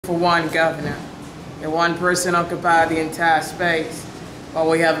for one governor. And one person occupied the entire space, while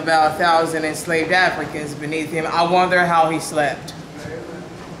we have about 1,000 enslaved Africans beneath him. I wonder how he slept.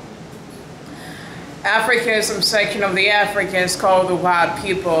 Africans, some section of the Africans call the white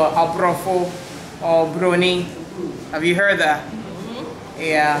people Abrofo or Bruni. Have you heard that?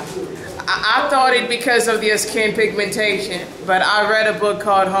 Yeah. I thought it because of their skin pigmentation, but I read a book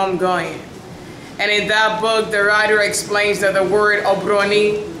called Homegoing. And in that book, the writer explains that the word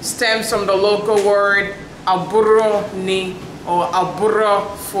Obroni stems from the local word Aburoni or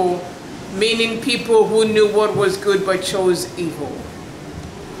Aburofo, meaning people who knew what was good but chose evil.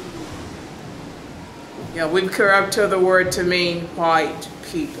 Yeah, we've corrupted the word to mean white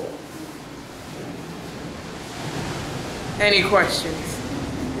people. Any questions?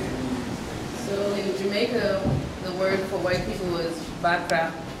 So in Jamaica, the word for white people was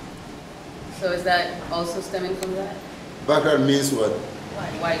Bakra. So is that also stemming from that? Bakra means what?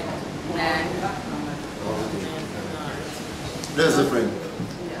 White man. That's different.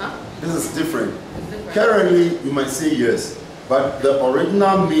 Huh? This is different. It's different. Currently, you might say yes, but the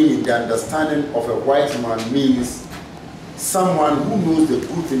original meaning, the understanding of a white man means someone who knows the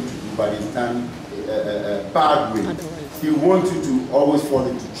good thing to do, but is done a bad way. He wants you to always fall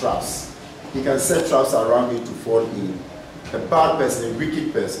into traps. He can set traps around you to fall in. A bad person, a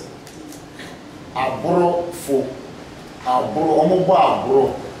wicked person. Abro for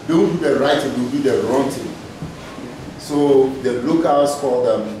abro, don't do the right thing, you do the wrong thing. So the locals call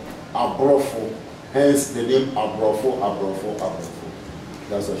them abrofo, hence the name abrofo.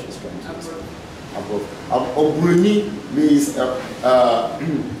 That's what she's trying to say. Obroni means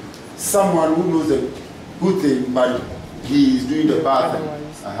someone who knows the good thing, but he is doing the bad thing.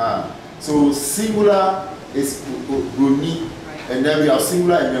 So singular is bruni, and then we have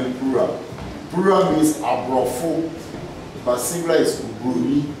singular and then plural. Plural means abrofo, but singular is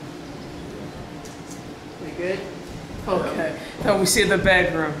bruni. We good? Okay. Now we see the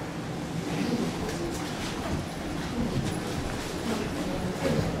bedroom.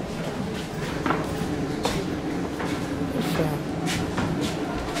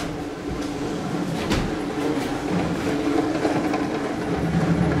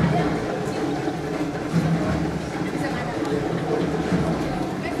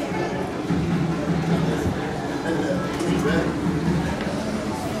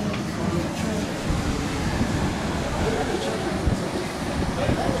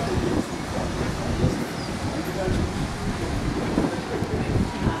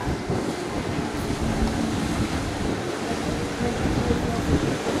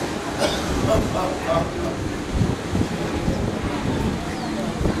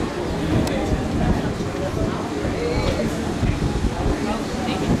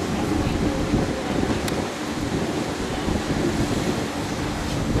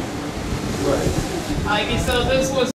 So this was